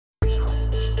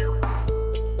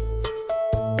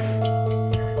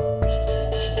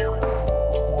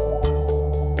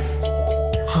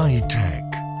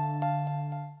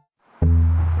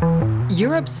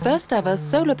Europe's first ever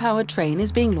solar-powered train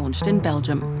is being launched in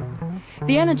Belgium.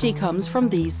 The energy comes from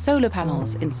these solar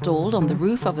panels installed on the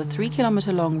roof of a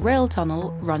 3-kilometre-long rail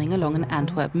tunnel running along an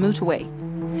Antwerp motorway.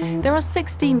 There are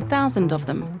 16,000 of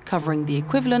them, covering the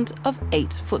equivalent of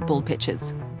 8 football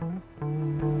pitches.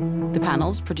 The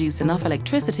panels produce enough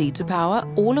electricity to power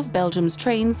all of Belgium's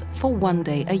trains for 1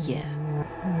 day a year.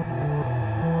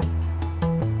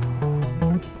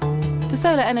 The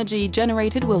solar energy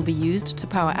generated will be used to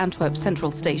power Antwerp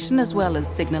Central Station, as well as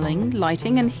signalling,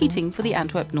 lighting and heating for the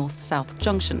Antwerp North-South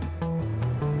junction.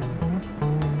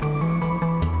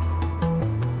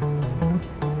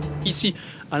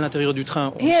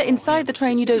 Here inside the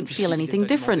train you don't feel anything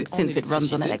different since it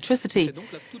runs on electricity.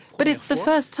 But it's the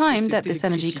first time that this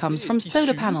energy comes from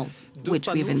solar panels, which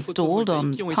we've installed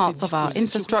on parts of our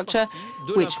infrastructure,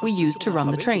 which we use to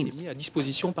run the trains.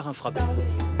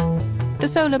 The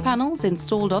solar panels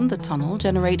installed on the tunnel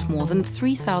generate more than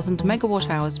 3,000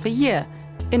 megawatt-hours per year,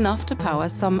 enough to power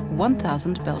some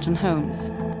 1,000 Belgian homes.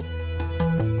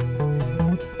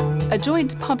 A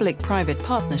joint public-private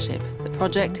partnership, the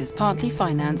project is partly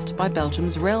financed by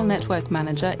Belgium's rail network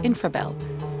manager Infrabel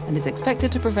and is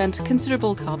expected to prevent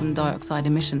considerable carbon dioxide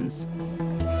emissions.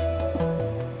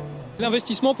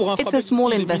 It's a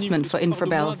small investment for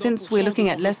Infrabel, since we're looking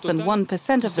at less than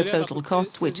 1% of the total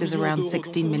cost, which is around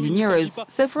 16 million euros.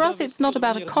 So for us, it's not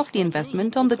about a costly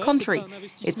investment. On the contrary,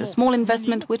 it's a small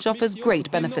investment which offers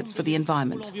great benefits for the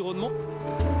environment.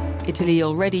 Italy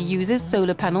already uses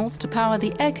solar panels to power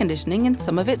the air conditioning in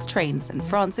some of its trains, and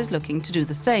France is looking to do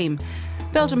the same.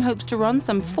 Belgium hopes to run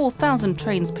some 4,000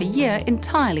 trains per year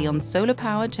entirely on solar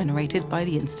power generated by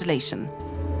the installation.